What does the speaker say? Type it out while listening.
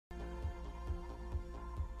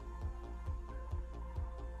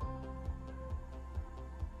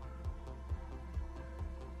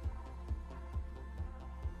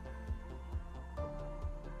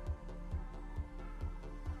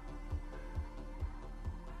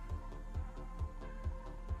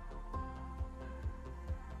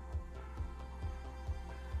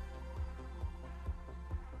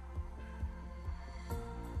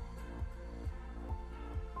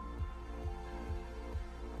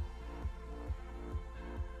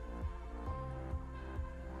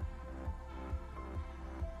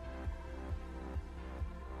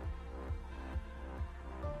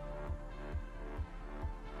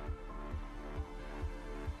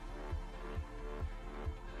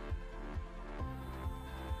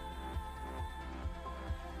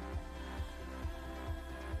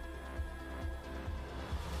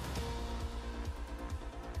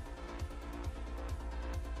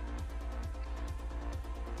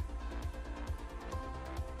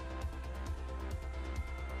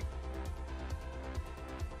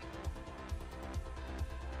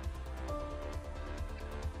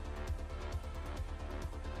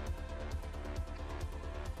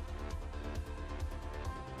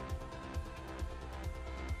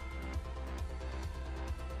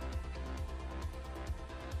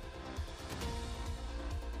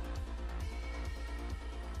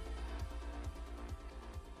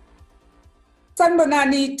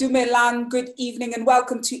Sanbonani Dumelang, good evening and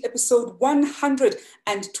welcome to episode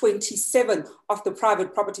 127 of the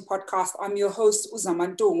Private Property Podcast. I'm your host,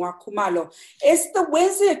 Uzamantungwa Khumalo. It's the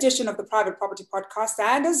Wednesday edition of the Private Property Podcast,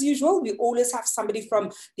 and as usual, we always have somebody from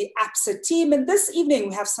the APSA team. And this evening,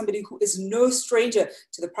 we have somebody who is no stranger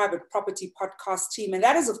to the Private Property Podcast team, and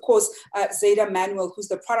that is, of course, Zayda Manuel, who's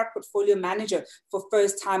the Product Portfolio Manager for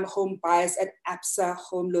First-Time Home Buyers at APSA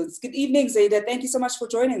Home Loans. Good evening, Zayda. Thank you so much for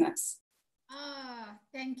joining us.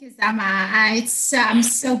 Thank you, Zama. I'm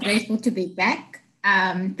so grateful to be back.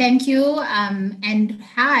 Thank you. And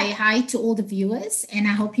hi to all the viewers. And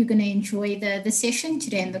I hope you're going to enjoy the session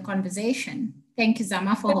today and the conversation. Thank you,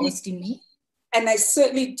 Zama, for hosting me. And I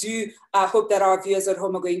certainly do hope that our viewers at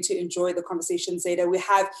home are going to enjoy the conversation, Zayda. We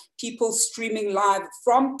have people streaming live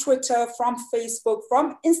from Twitter, from Facebook,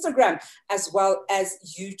 from Instagram, as well as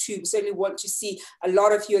YouTube. Certainly want to see a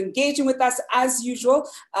lot of you engaging with us as usual.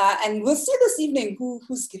 And we'll see this evening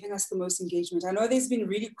who's giving us the most engagement. I know there's been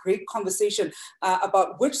really great conversation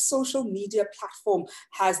about which social media platform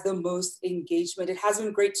has the most engagement. It has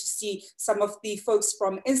been great to see some of the folks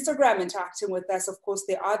from Instagram interacting with us. Of course,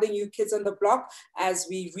 they are the new kids on the block, as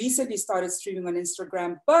we recently started streaming on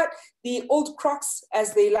Instagram, but the old crocs,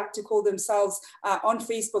 as they like to call themselves on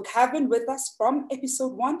Facebook, have been with us from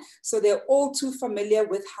episode 1, so they're all too familiar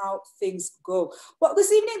with how things go. Well,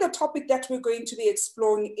 this evening, the topic that we're going to be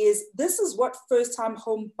exploring is this is what first-time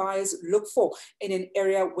home buyers look for in an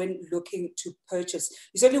area when looking to purchase.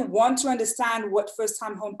 You certainly want to understand what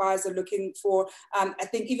first-time home buyers are looking for. I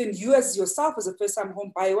think even you as yourself as a first-time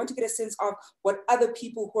home buyer, you want to get a sense of what other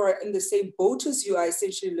people who are in the same boat as you are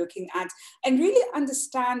essentially looking at, and really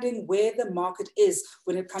understanding where the market is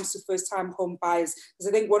when it comes to first-time home buyers. Because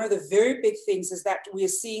I think one of the very big things is that we are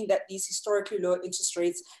seeing that these historically low interest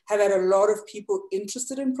rates have had a lot of people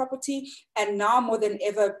interested in property, and now more than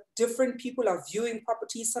ever, different people are viewing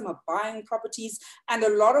properties, some are buying properties, and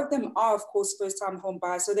a lot of them are, of course, first-time home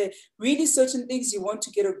buyers. So there are really certain things you want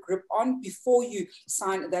to get a grip on before you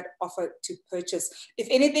sign that offer to purchase. If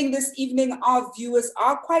anything, this evening, our viewers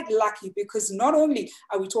are quite lucky because not only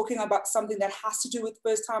are we talking about something that has to do with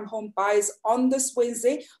first-time home buyers on this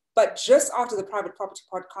Wednesday, but just after the Private Property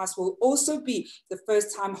Podcast will also be the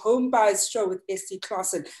First-Time Home Buyers Show with Esty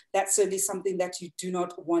Claassen. That's certainly something that you do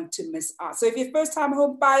not want to miss out. So if you're a first-time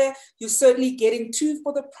home buyer, you're certainly getting 2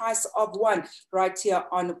 for the price of 1 right here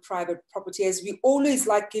on Private Property, as we always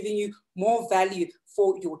like giving you more value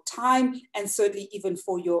for your time and certainly even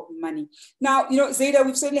for your money. Now, Zayda,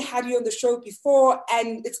 we've certainly had you on the show before,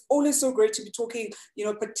 and it's always so great to be talking,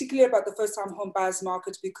 particularly about the first-time home buyers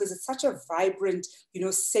market, because it's such a vibrant,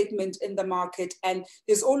 segment in the market, and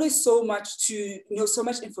there's always so much so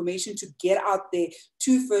much information to get out there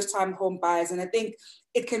to first-time home buyers. And I think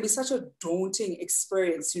it can be such a daunting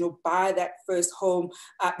experience, buy that first home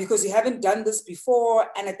because you haven't done this before.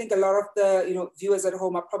 And I think a lot of the, viewers at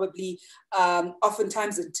home are probably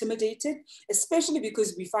oftentimes intimidated, especially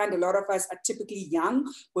because we find a lot of us are typically young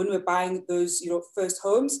when we're buying those, first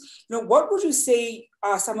homes. What would you say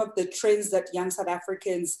are some of the trends that young South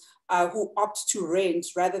Africans who opt to rent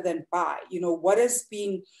rather than buy? What has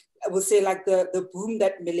been, I will say, like the boom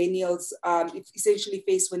that millennials essentially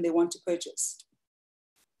face when they want to purchase?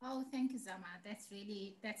 Oh, thank you, Zama. That's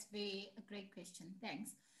a great question.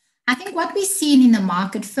 Thanks. I think what we're seeing in the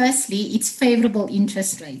market, firstly, it's favorable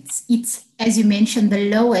interest rates. It's, as you mentioned, the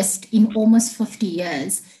lowest in almost 50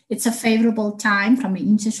 years. It's a favorable time from an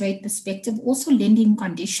interest rate perspective, also lending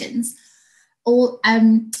conditions, or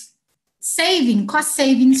cost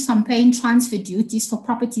savings from paying transfer duties for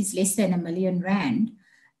properties less than R1 million.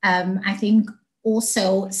 I think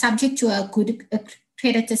also subject to a good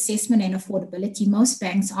credit assessment and affordability, most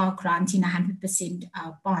banks are granting 100%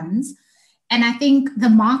 bonds. And I think the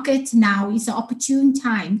market now is an opportune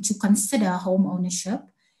time to consider home ownership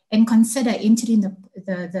and consider entering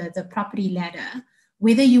the property ladder,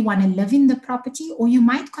 whether you want to live in the property or you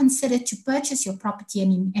might consider to purchase your property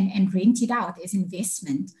and rent it out as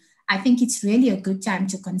investment. I think it's really a good time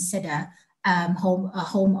to consider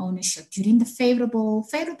home ownership during the favorable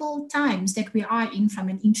times that we are in from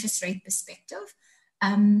an interest rate perspective.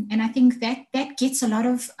 And I think that gets a lot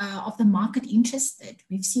of the market interested.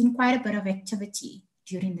 We've seen quite a bit of activity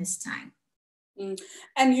during this time. And,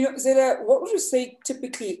 Zayda, what would you say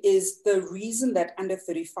typically is the reason that under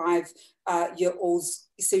 35-year-olds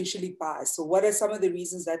essentially buy? So what are some of the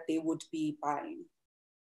reasons that they would be buying?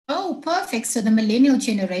 Oh, perfect. So the millennial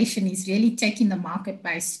generation is really taking the market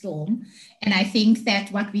by storm. And I think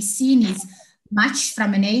that what we've seen is much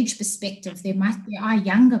from an age perspective, there are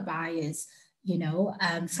younger buyers,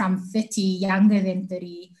 from 30, younger than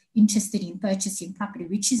 30, interested in purchasing property,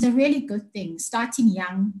 which is a really good thing. Starting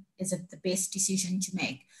young is the best decision to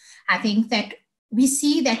make. I think that we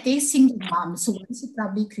see that there's single moms who wants to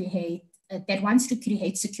probably wants to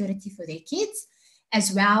create security for their kids,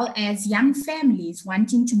 as well as young families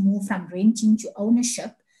wanting to move from renting to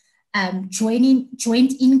ownership.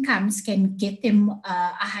 Joint incomes can get them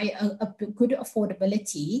a good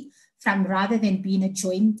affordability from rather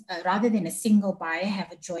than a single buyer,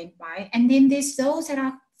 have a joint buyer. And then there's those that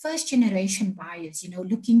are first generation buyers,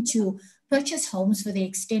 looking to purchase homes for their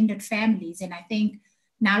extended families. And I think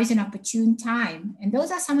now is an opportune time. And those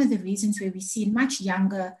are some of the reasons where we see much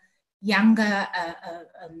younger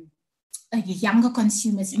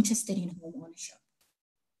consumers interested in home ownership.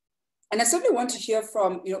 And I certainly want to hear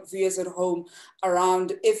from viewers at home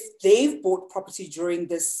around if they've bought property during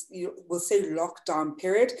this, we'll say lockdown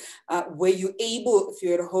period, where you're able, if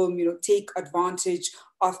you're at home, take advantage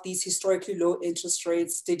of these historically low interest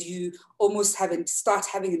rates. Did you almost start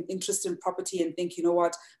having an interest in property and think, you know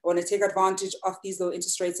what, I want to take advantage of these low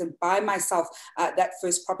interest rates and buy myself that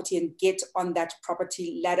first property and get on that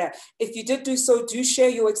property ladder? If you did do so, do share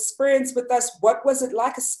your experience with us. What was it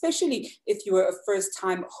like, especially if you were a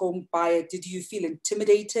first-time home buyer? Did you feel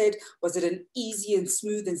intimidated? Was it an easy and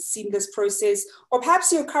smooth and seamless process? Or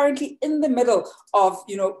perhaps you're currently in the middle of,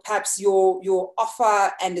 perhaps your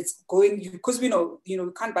offer and it's going, because we know,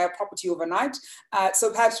 you can't buy a property overnight.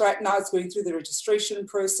 So perhaps right now it's going through the registration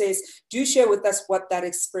process. Do share with us what that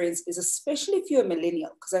experience is, especially if you're a millennial,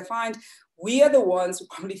 because I find we are the ones who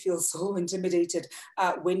probably feel so intimidated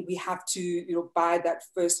when we have to buy that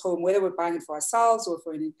first home, whether we're buying it for ourselves or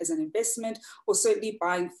as an investment, or certainly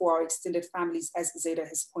buying for our extended families, as Zeta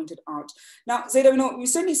has pointed out. Now, Zeta, we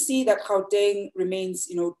certainly see that Gauteng remains,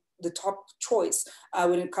 the top choice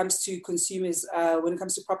when it comes to consumers, when it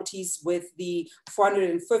comes to properties, with the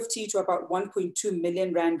 450 to about 1.2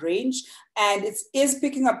 million rand range. And it is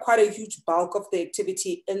picking up quite a huge bulk of the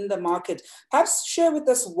activity in the market. Perhaps share with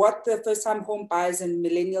us what the first-time home buyers and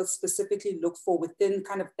millennials specifically look for within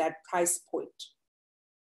kind of that price point.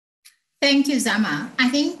 Thank you, Zama. I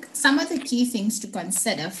think some of the key things to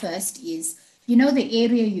consider first is, the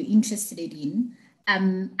area you're interested in.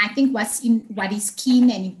 I think what is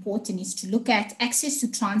keen and important is to look at access to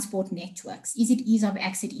transport networks. Is it ease of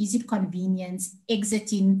exit? Is it convenience?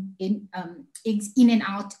 Exiting in and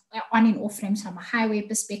out, on and off ramps from a highway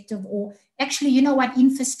perspective, or actually,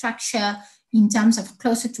 infrastructure in terms of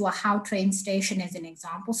closer to a How train station, as an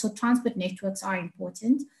example. So transport networks are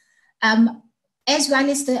important, as well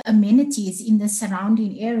as the amenities in the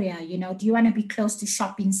surrounding area. Do you want to be close to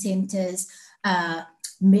shopping centers,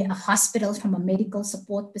 hospitals from a medical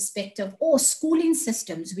support perspective, or schooling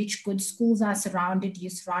systems, which good schools are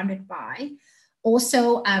you're surrounded by.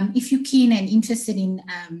 Also, if you're keen and interested in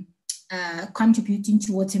contributing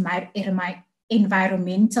towards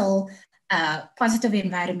positive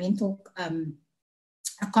environmental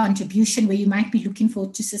contribution, where you might be looking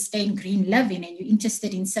to sustain green living and you're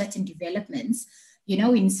interested in certain developments,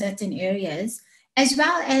 in certain areas. As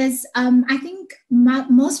well as, I think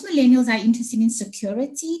most millennials are interested in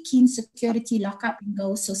security, keen security, lock up and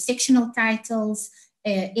go. So sectional titles,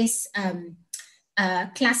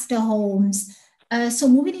 cluster homes. So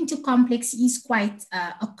moving into complex is quite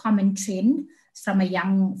a common trend from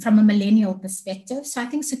a millennial perspective. So I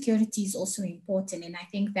think security is also important. And I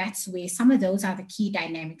think that's where some of those are the key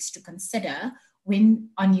dynamics to consider when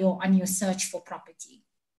on your search for property.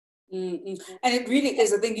 Mm-hmm. And it really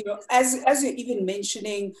is, I think, as you're even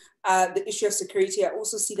mentioning the issue of security, I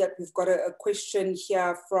also see that we've got a question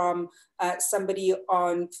here from somebody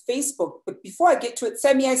on Facebook. But before I get to it,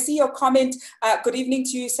 Sammy, I see your comment. Good evening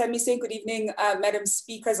to you, Sammy, saying good evening, Madam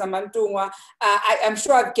Speaker Zamantungwa. I'm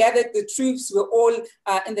sure I've gathered the troops. We're all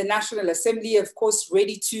in the National Assembly, of course,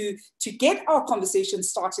 ready to get our conversation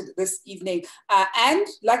started this evening. And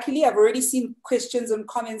luckily, I've already seen questions and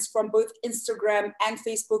comments from both Instagram and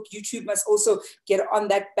Facebook. YouTube must also get on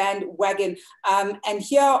that bandwagon. And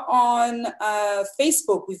here on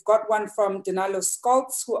Facebook, we've got one from Denalo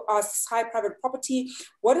Skoltz, who asks, hi, private property,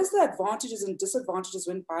 what is the advantages and disadvantages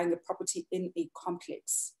when buying a property in a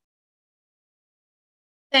complex?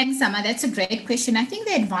 Thanks, Sama. That's a great question. I think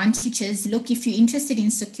the advantages, look, if you're interested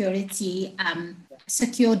in security,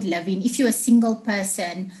 secured living, if you're a single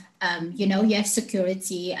person, you have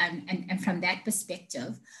security and from that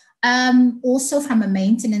perspective. Also from a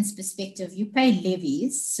maintenance perspective, you pay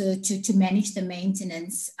levies so to manage the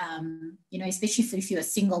maintenance, especially if you're a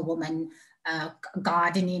single woman,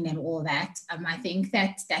 gardening and all that. I think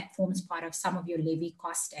that forms part of some of your levy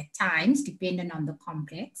cost at times, depending on the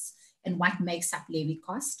complex and what makes up levy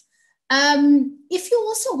cost. If you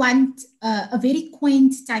also want a very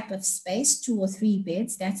quaint type of space, 2 or 3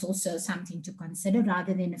 beds, that's also something to consider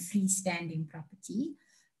rather than a freestanding property.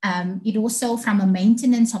 It also, from a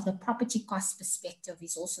maintenance of the property cost perspective,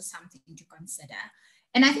 is also something to consider.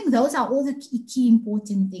 And I think those are all the key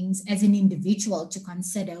important things as an individual to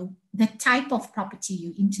consider the type of property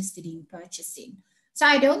you're interested in purchasing. So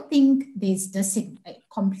I don't think there's this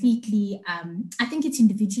completely, I think it's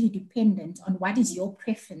individually dependent on what is your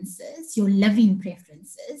preferences, your living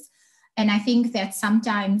preferences. And I think that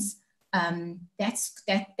sometimes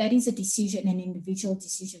that is a decision, an individual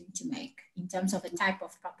decision to make in terms of the type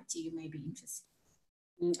of property you may be interested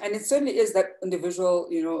in. And it certainly is that individual,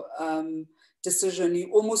 decision. You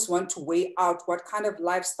almost want to weigh out what kind of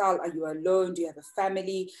lifestyle. Are you alone? Do you have a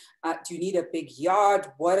family? Do you need a big yard?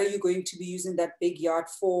 What are you going to be using that big yard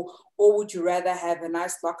for? Or would you rather have a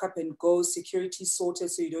nice lock up and go, security sorted,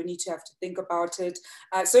 so you don't need to have to think about it?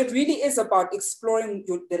 So it really is about exploring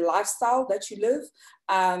the lifestyle that you live,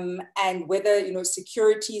 and whether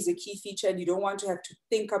security is a key feature and you don't want to have to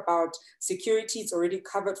think about security. It's already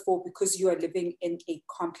covered for because you are living in a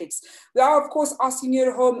complex. We are, of course, asking you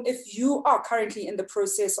at home, if you are currently in the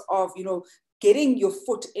process of getting your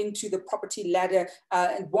foot into the property ladder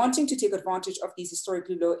and wanting to take advantage of these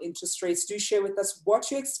historically low interest rates, do share with us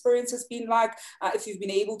what your experience has been like. If you've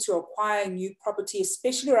been able to acquire a new property,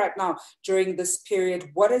 especially right now during this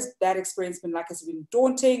period, what has that experience been like? Has it been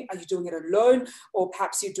daunting? Are you doing it alone? Or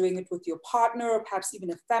perhaps you're doing it with your partner, or perhaps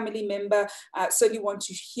even a family member? Certainly want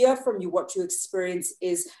to hear from you what your experience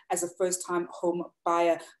is as a first-time home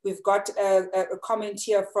buyer. We've got a comment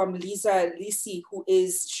here from Lisa Lisi, who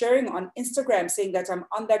is sharing on Instagram, saying that I'm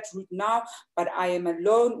on that route now, but I am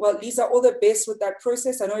alone. Well, Lisa, all the best with that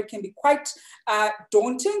process. I know it can be quite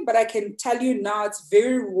daunting, but I can tell you now it's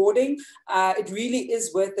very rewarding. It really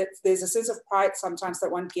is worth it. There's a sense of pride sometimes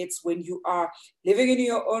that one gets when you are living in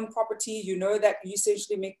your own property. You know that you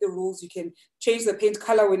essentially make the rules. You can change the paint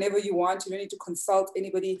color whenever you want. You don't need to consult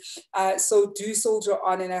anybody. So do soldier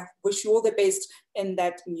on, and I wish you all the best in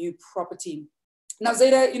that new property. Now,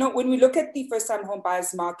 Zeda, when we look at the first-time home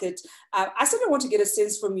buyers market, I certainly want to get a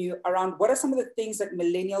sense from you around what are some of the things that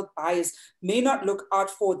millennial buyers may not look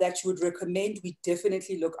out for that you would recommend we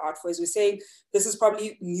definitely look out for. As we're saying, this is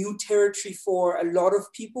probably new territory for a lot of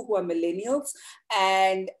people who are millennials,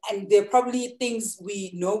 and there are probably things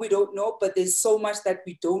we know we don't know, but there's so much that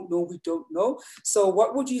we don't know. So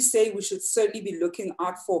what would you say we should certainly be looking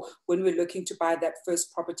out for when we're looking to buy that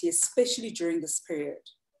first property, especially during this period?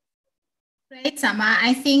 Great, Sama.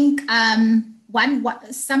 I think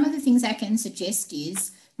some of the things I can suggest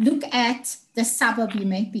is look at the suburb you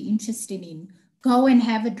might be interested in. Go and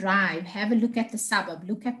have a drive, have a look at the suburb,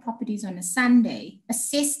 look at properties on a Sunday,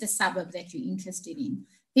 assess the suburb that you're interested in.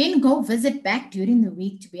 Then go visit back during the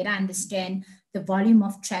week to better understand the volume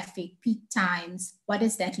of traffic, peak times, what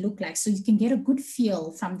does that look like? So you can get a good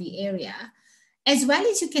feel from the area. As well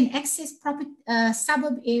as you can access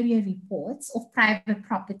suburb area reports of private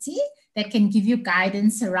property that can give you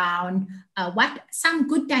guidance around some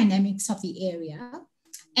good dynamics of the area.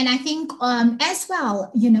 And I think as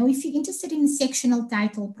well, if you're interested in sectional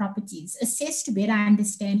title properties, assess to better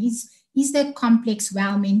understand is the complex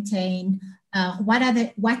well maintained?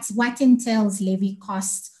 What entails levy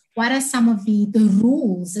costs? What are some of the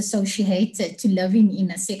rules associated to living in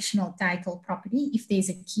a sectional title property if there's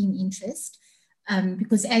a keen interest?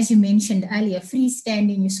 Because as you mentioned earlier,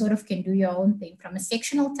 freestanding, you sort of can do your own thing. From a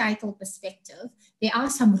sectional title perspective, there are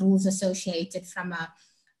some rules associated from a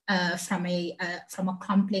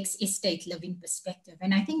complex estate living perspective.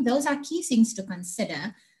 And I think those are key things to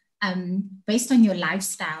consider based on your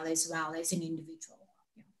lifestyle as well as an individual.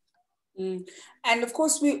 And of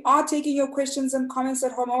course, we are taking your questions and comments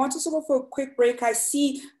at home. I want to sort of for a quick break. I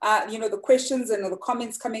see, the questions and the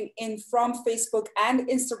comments coming in from Facebook and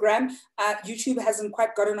Instagram. YouTube hasn't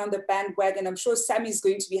quite gotten on the bandwagon. I'm sure Sammy is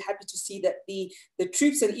going to be happy to see that the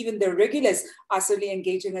troops and even the regulars are certainly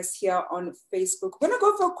engaging us here on Facebook. We're going to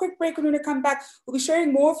go for a quick break, and when we come back, we'll be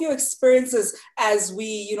sharing more of your experiences as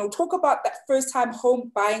we, talk about that first-time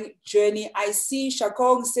home buying journey. I see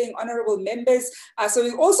Shakong saying honorable members. So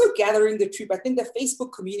we're also gathering the troop. I think the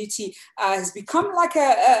Facebook community has become like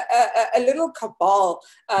a little cabal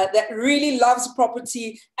that really loves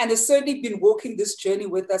property and has certainly been walking this journey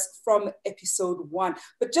with us from episode 1.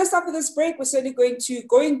 But just after this break, we're certainly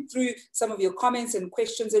going through some of your comments and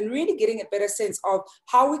questions and really getting a better sense of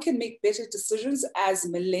how we can make better decisions as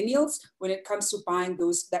millennials when it comes to buying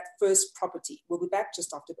that first property. We'll be back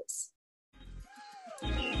just after this.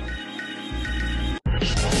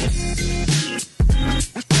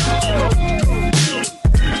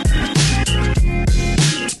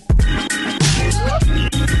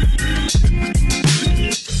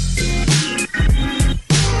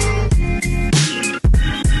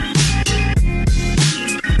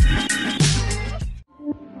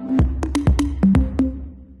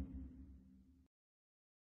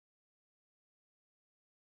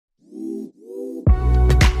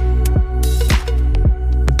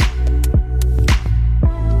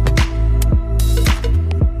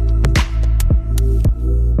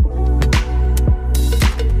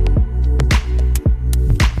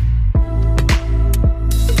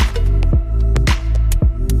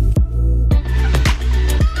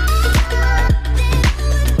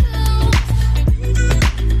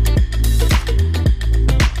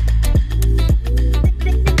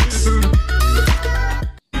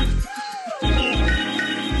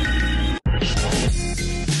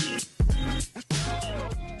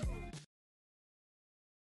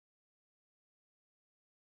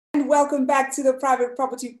 welcome back to the Private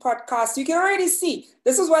Property Podcast. You can already see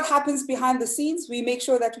this is what happens behind the scenes. We make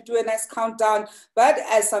sure that we do a nice countdown, but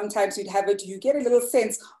as sometimes you'd have it, you get a little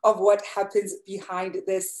sense of what happens behind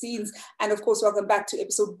the scenes. And of course, welcome back to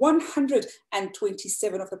episode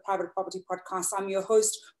 127 of the Private Property Podcast. I'm your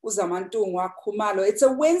host, Uzamantungwa Khumalo. It's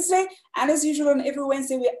a Wednesday, and as usual on every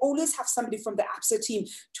Wednesday, we always have somebody from the ABSA team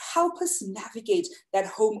to help us navigate that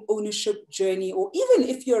home ownership journey, or even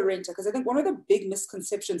if you're a renter, because I think one of the big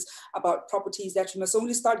misconceptions about property is that you must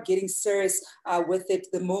only start getting serious with it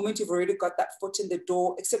the moment you've already got that foot in the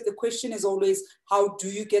door. Except the question is always, how do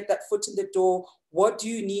you get that foot in the door? What do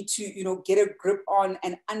you need to, get a grip on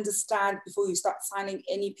and understand before you start signing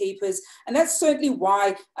any papers? And that's certainly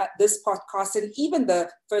why this podcast and even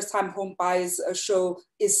the First Time Home Buyers show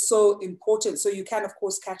is so important. So you can, of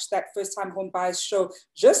course, catch that First Time Home Buyers show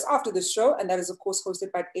just after the show. And that is, of course,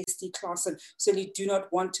 hosted by ST Claassen. So you do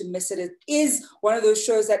not want to miss it. It is one of those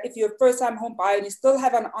shows that if you're a first-time home buyer and you still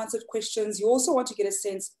have unanswered questions, you also want to get a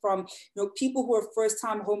sense from people who are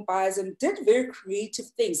first-time home buyers and did very creative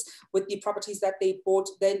things with the properties that they bought,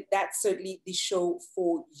 then that's certainly the show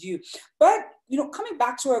for you. But coming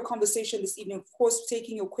back to our conversation this evening, of course,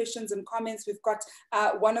 taking your questions and comments, we've got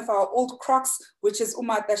one of our old crocs, which is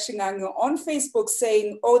Umata Shingango on Facebook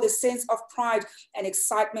saying, oh, the sense of pride and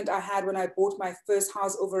excitement I had when I bought my first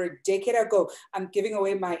house over a decade ago. I'm giving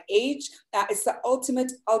away my age. It's the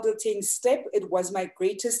ultimate adulting step. It was my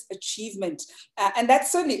greatest achievement. And that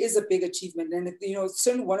certainly is a big achievement. And, it's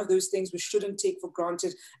certainly one of those things we shouldn't take for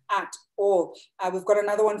granted at all. We've got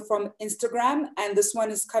another one from Instagram, and this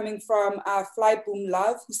one is coming from Fly Boom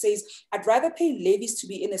Love, who says, I'd rather pay levies to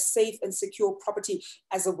be in a safe and secure property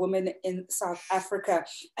as a woman in South Africa.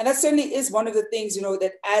 And that certainly is one of the things,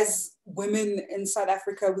 that as women in South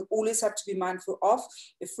Africa, we always have to be mindful of.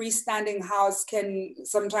 A freestanding house can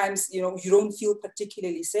sometimes, you don't feel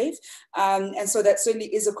particularly safe. And so that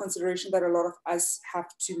certainly is a consideration that a lot of us have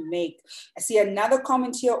to make. I see another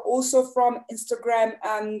comment here also from Instagram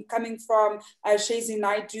coming from Shazi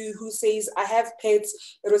Naidu, who says, I have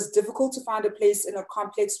pets. It was difficult to find a place in a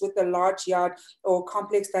complex with a large yard or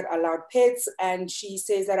complex that allowed pets. And she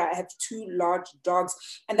says that I have 2 large dogs.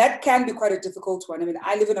 And that can be quite a difficult one. I mean,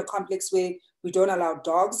 I live in a complex where we don't allow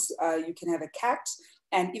dogs. You can have a cat.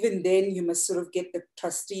 And even then, you must sort of get the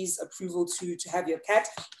trustees' approval to have your cat.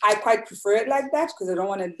 I quite prefer it like that because I don't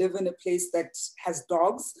want to live in a place that has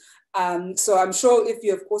dogs. So I'm sure if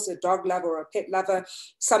you're, of course, a dog lover or a pet lover,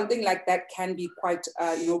 something like that can be quite,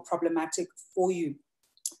 problematic for you.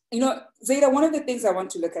 Zeta, one of the things I want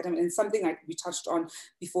to look at, and something like we touched on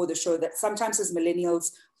before the show, that sometimes as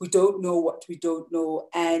millennials, we don't know what we don't know.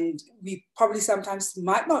 And we probably sometimes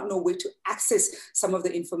might not know where to access some of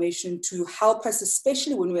the information to help us,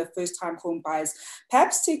 especially when we're first-time home buyers.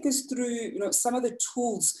 Perhaps take us through, some of the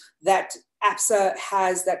tools that ABSA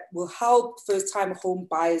has that will help first-time home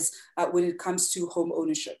buyers when it comes to home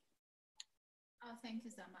ownership. Oh, thank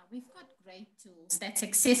you, Zama. We've got great tools that's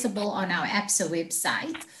accessible on our ABSA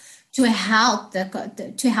website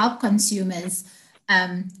to help consumers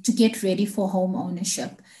to get ready for home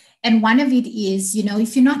ownership. And one of it is,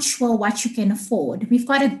 if you're not sure what you can afford, we've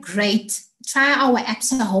got try our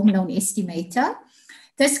ABSA Home Loan Estimator.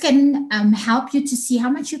 This can help you to see how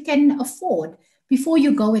much you can afford before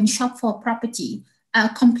you go and shop for a property.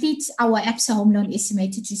 Complete our ABSA Home Loan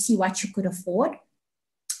Estimator to see what you could afford.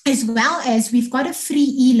 As well as we've got a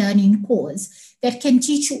free e-learning course that can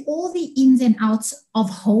teach you all the ins and outs of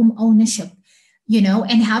home ownership,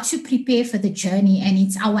 and how to prepare for the journey. And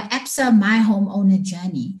it's our ABSA My Homeowner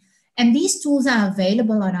Journey. And these tools are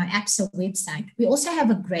available on our ABSA website. We also have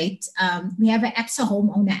we have an ABSA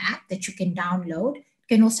Homeowner app that you can download. It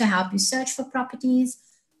can also help you search for properties,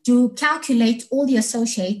 to calculate all the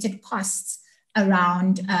associated costs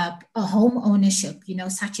around a home ownership,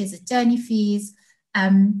 such as attorney fees,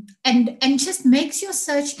 and just makes your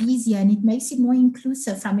search easier, and it makes it more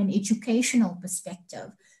inclusive from an educational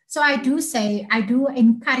perspective. So I do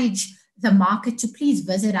encourage the market to please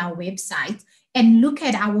visit our website and look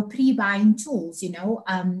at our pre-buying tools,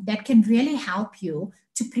 that can really help you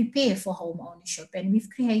to prepare for home ownership. And we've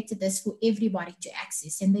created this for everybody to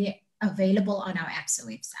access, and they're available on our ABSA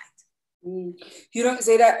website.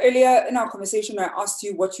 Zeta, earlier in our conversation, I asked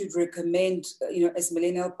you what you'd recommend, as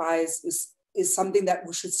millennial buyers is something that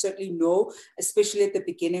we should certainly know, especially at the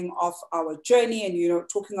beginning of our journey, and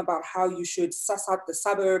talking about how you should suss out the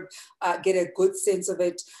suburb, get a good sense of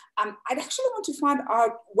it. I'd actually want to find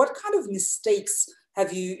out what kind of mistakes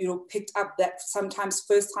have you picked up that sometimes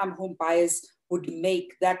first-time home buyers would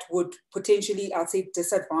make that would potentially, I'll say,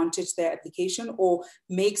 disadvantage their application, or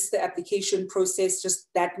makes the application process just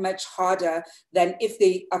that much harder than if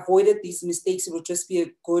they avoided these mistakes? It would just be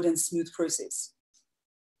a good and smooth process.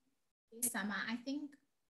 Yes, Sama, I think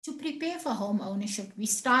to prepare for home ownership, we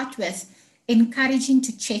start with encouraging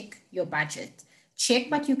to check your budget, check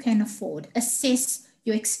what you can afford, assess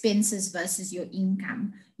your expenses versus your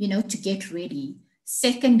income, to get ready.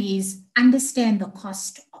 Second is understand the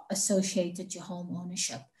cost associated to home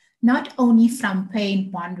ownership, not only from paying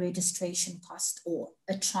bond registration cost or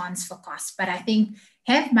a transfer cost, but I think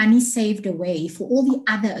have money saved away for all the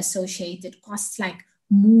other associated costs like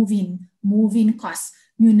moving costs,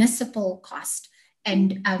 municipal cost.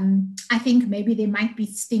 And I think maybe there might be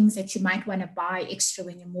things that you might want to buy extra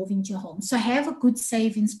when you're moving to your home. So have a good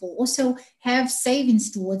savings pool. Also have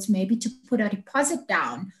savings towards maybe to put a deposit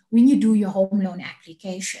down when you do your home loan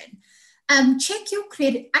application. Check your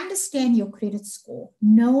credit, understand your credit score,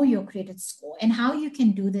 know your credit score. And how you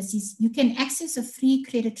can do this is you can access a free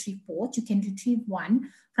credit report. You can retrieve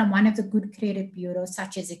one from one of the good credit bureaus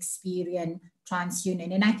such as Experian,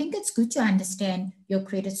 TransUnion. And I think it's good to understand your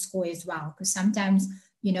credit score as well, because sometimes,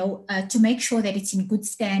 to make sure that it's in good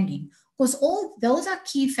standing, because all those are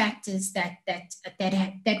key factors that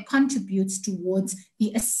contributes towards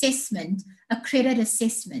the assessment, a credit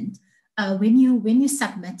assessment, when you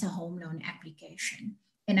submit a home loan application.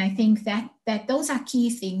 And I think that those are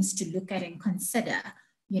key things to look at and consider,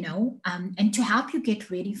 and to help you get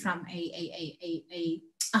ready from a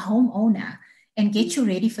homeowner and get you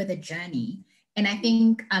ready for the journey. And I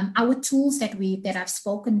think our tools that I've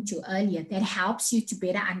spoken to earlier, that helps you to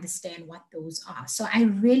better understand what those are. So I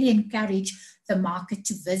really encourage the market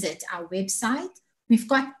to visit our website. We've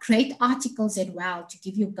got great articles as well to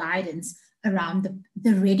give you guidance around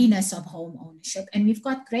the readiness of home ownership. And we've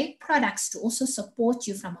got great products to also support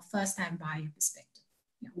you from a first-time buyer perspective.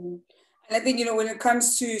 Yeah. And I think, when it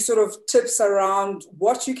comes to sort of tips around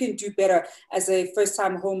what you can do better as a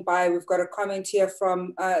first-time home buyer, we've got a comment here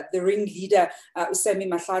from the ring leader, Usami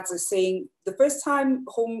Mahlatsa, saying the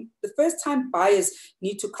first-time buyers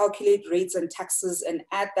need to calculate rates and taxes and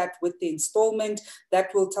add that with the installment. That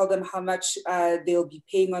will tell them how much they'll be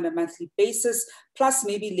paying on a monthly basis, plus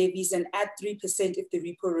maybe levies, and add 3% if the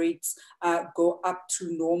repo rates go up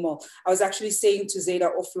to normal. I was actually saying to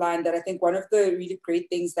Zeda offline that I think one of the really great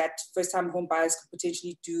things that first-time home buyers could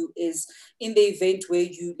potentially do is, in the event where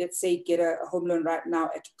you, let's say, get a home loan right now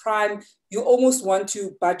at prime, you almost want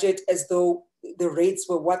to budget as though the rates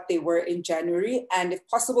were what they were in January, and if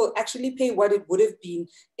possible, actually pay what it would have been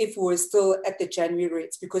if we were still at the January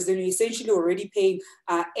rates, because then you're essentially already paying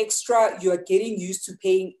extra. You are getting used to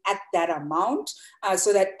paying at that amount,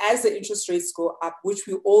 so that as the interest rates go up, which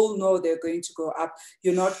we all know they're going to go up,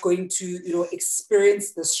 you're not going to,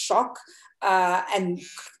 experience the shock and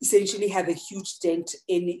essentially have a huge dent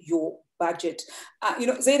in your budget.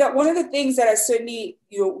 Zeda, one of the things that I certainly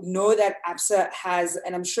know that ABSA has,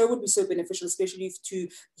 and I'm sure would be so beneficial, especially to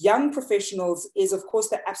young professionals, is of course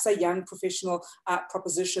the ABSA Young Professional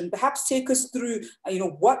proposition. Perhaps take us through,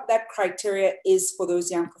 what that criteria is for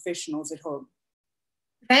those young professionals at home.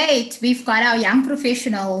 Great, we've got our young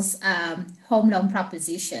professionals home loan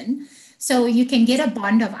proposition. So you can get a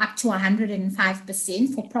bond of up to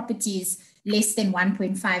 105% for properties less than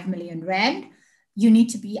 1.5 million rand. You need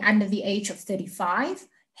to be under the age of 35,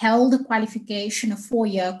 held a qualification, a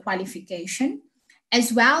 4-year qualification,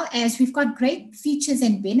 as well as we've got great features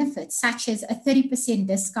and benefits, such as a 30%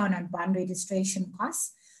 discount on bond registration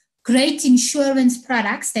costs, great insurance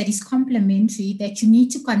products that is complementary that you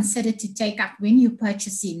need to consider to take up when you're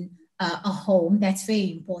purchasing a home. That's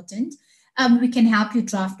very important. We can help you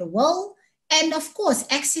draft a will, and of course,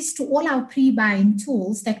 access to all our pre-buying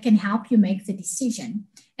tools that can help you make the decision.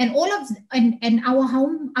 And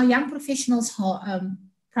our young professionals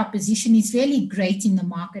proposition is really great in the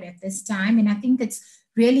market at this time. And I think it's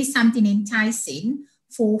really something enticing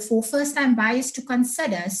for first-time buyers to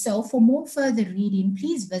consider. So for more further reading,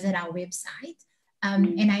 please visit our website.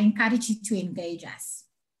 And I encourage you to engage us.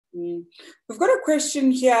 We've got a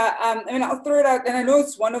question here. I'll throw it out. And I know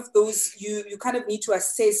it's one of those you kind of need to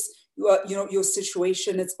assess your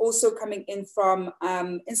situation. It's also coming in from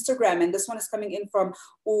Instagram, and this one is coming in from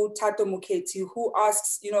Tato Muketi, who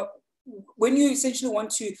asks, when you essentially want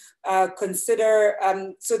to consider,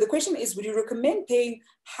 so the question is, would you recommend paying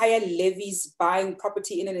higher levies buying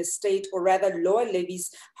property in an estate, or rather lower levies,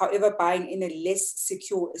 however, buying in a less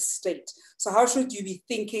secure estate? So how should you be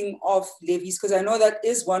thinking of levies? Because I know that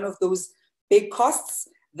is one of those big costs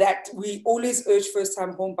that we always urge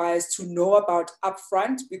first-time home buyers to know about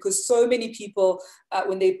upfront, because so many people,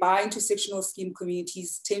 when they buy into sectional scheme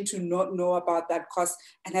communities, tend to not know about that cost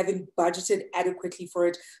and haven't budgeted adequately for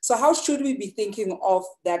it. So how should we be thinking of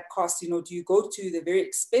that cost? Do you go to the very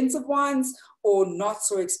expensive ones or not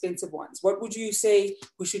so expensive ones? What would you say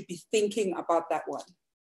we should be thinking about that one?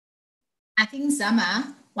 I think,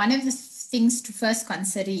 Zama, one of the things to first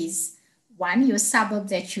consider is, one, your suburb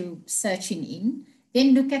that you're searching in.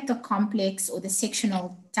 Then look at the complex or the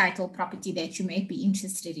sectional title property that you may be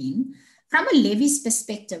interested in. From a levies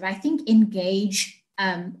perspective, I think engage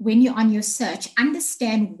when you're on your search,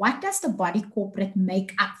 understand what does the body corporate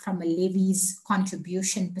make up from a levies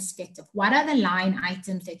contribution perspective? What are the line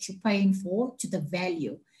items that you're paying for to the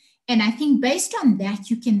value? And I think based on that,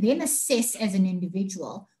 you can then assess as an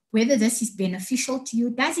individual whether this is beneficial to you.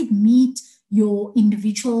 Does it meet your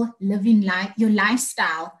individual living life, your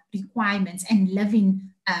lifestyle requirements and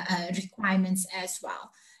living requirements as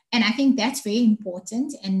well? And I think that's very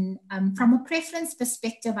important. And from a preference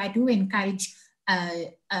perspective, I do encourage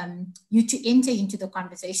you to enter into the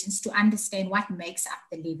conversations to understand what makes up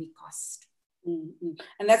the levy cost. Mm-hmm.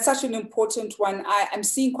 And that's such an important one. I'm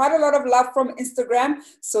seeing quite a lot of love from Instagram.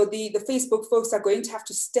 So the Facebook folks are going to have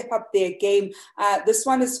to step up their game. This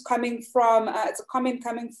one is coming from, it's a comment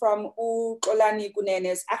coming from Ukolani Gunene.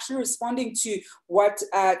 It's actually responding to what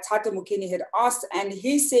Tata Mukeni had asked. And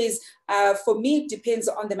he says, for me, it depends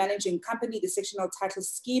on the managing company, the sectional title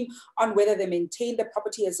scheme, on whether they maintain the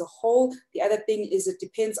property as a whole. The other thing is it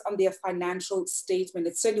depends on their financial statement.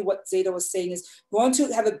 It's certainly what Zeda was saying is we want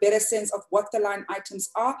to have a better sense of what the line items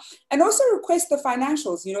are and also request the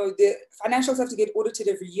financials. The financials have to get audited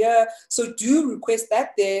every year. So do request that.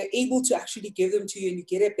 They're able to actually give them to you and you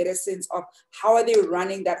get a better sense of how are they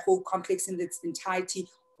running that whole complex in its entirety.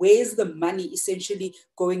 Where's the money essentially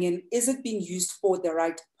going in? Is it being used for the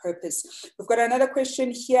right purpose? We've got another question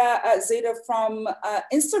here, Zeda, from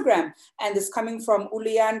Instagram, and it's coming from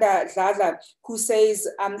Ulianda Dladla, who says,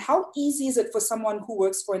 how easy is it for someone who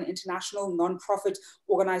works for an international nonprofit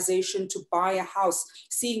organization to buy a house,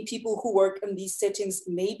 seeing people who work in these settings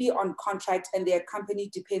may be on contract and their company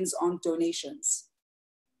depends on donations?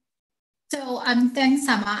 So thanks,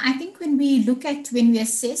 Sama. I think when we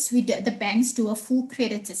assess, the banks do a full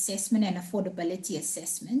credit assessment and affordability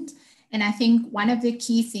assessment. And I think one of the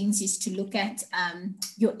key things is to look at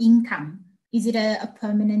your income. Is it a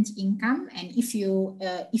permanent income? And if you're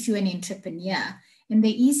an entrepreneur, and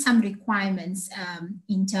there is some requirements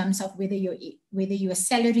in terms of whether you're a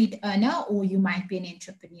salaried earner or you might be an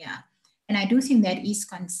entrepreneur. And I do think that is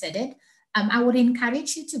considered. I would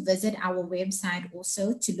encourage you to visit our website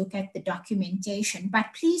also to look at the documentation, but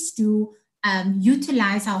please do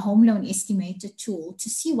utilize our home loan estimator tool to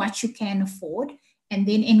see what you can afford and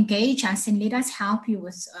then engage us and let us help you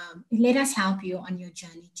on your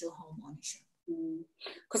journey to home ownership.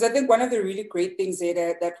 Because I think one of the really great things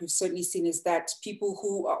there that we've certainly seen is that people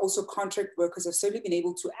who are also contract workers have certainly been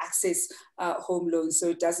able to access home loans.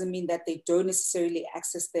 So it doesn't mean that they don't necessarily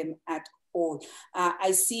access them at all.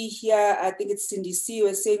 I see here, I think it's Cindy C who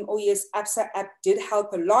is saying, oh yes, ABSA app did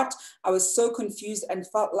help a lot. I was so confused and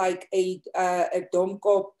felt like a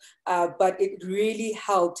domkop, but it really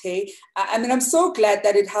helped, hey? I mean, I'm so glad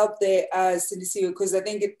that it helped there, Cindy C, because I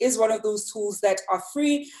think it is one of those tools that are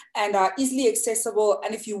free and are easily accessible.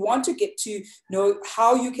 And if you want to get to know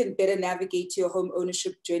how you can better navigate your home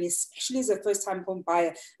ownership journey, especially as a first-time home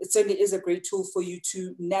buyer, it certainly is a great tool for you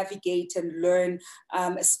to navigate and learn,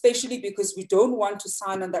 especially because we don't want to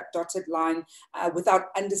sign on that dotted line without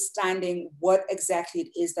understanding what exactly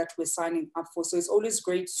it is that we're signing up for. So it's always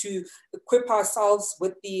great to equip ourselves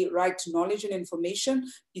with the right knowledge and information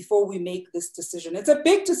before we make this decision. It's a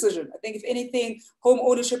big decision. I think if anything, home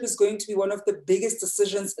ownership is going to be one of the biggest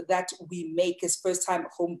decisions that we make as first-time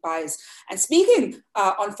home buyers. And speaking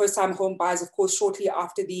on first-time home buyers, of course, shortly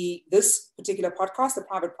after this particular podcast, the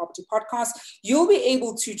Private Property Podcast, you'll be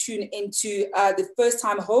able to tune into the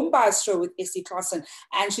first-time home buyers show with Essie Claassen.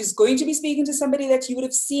 And she's going to be speaking to somebody that you would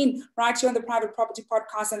have seen right here on the Private Property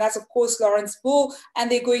Podcast. And that's, of course, Lawrence Bull.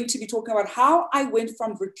 And they're going to be talking about how I went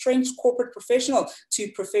from retrenched corporate professional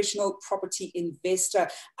to professional property investor.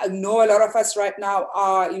 I know a lot of us right now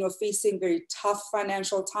are, facing very tough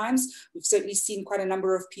financial times. We've certainly seen quite a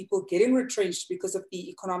number of people getting retrenched because of the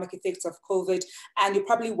economic effects of COVID. And you're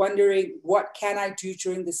probably wondering, what can I do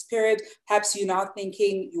during this period? Perhaps you're now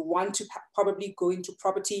thinking you want to probably go into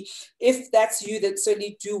property. if that's you, then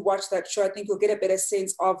certainly do watch that show. I think you'll get a better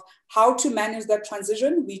sense of how to manage that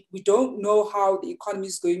transition. We don't know how the economy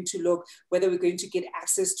is going to look, whether we're going to get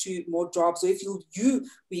access to more jobs, or if you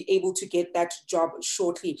be able to get that job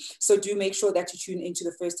shortly. So do make sure that you tune into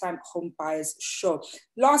the First Time Home Buyers show.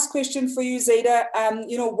 Last question for you, Zayda.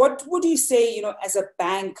 What would you say, as a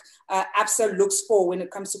bank, Absa looks for when it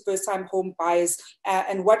comes to first-time home buyers,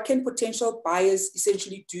 and what can potential buyers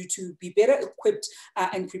essentially do to be better equipped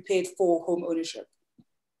and prepared for home ownership?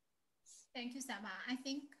 Thank you, Sama. I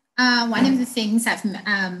think one of the things that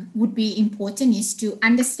would be important is to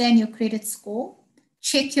understand your credit score,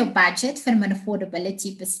 check your budget from an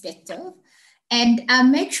affordability perspective, and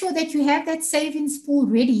make sure that you have that savings pool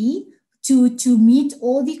ready to meet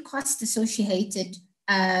all the costs associated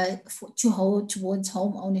towards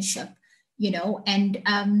home ownership, and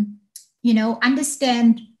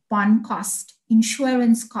understand bond cost,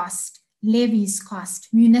 insurance cost, levies cost,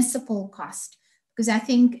 municipal cost. Because I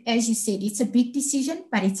think, as you said, it's a big decision,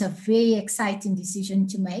 but it's a very exciting decision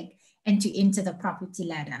to make and to enter the property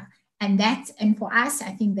ladder. And for us,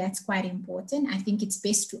 I think that's quite important. I think it's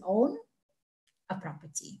best to own a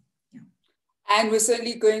property. And we're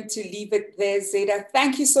certainly going to leave it there, Zayda.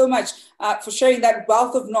 Thank you so much for sharing that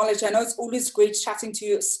wealth of knowledge. I know it's always great chatting to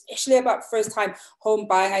you, especially about first-time home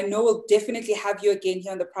buying. I know we'll definitely have you again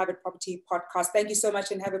here on the Private Property Podcast. Thank you so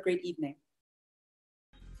much and have a great evening.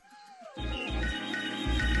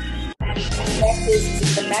 That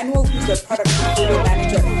is Emmanuel, who's a product portfolio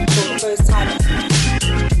manager for first-time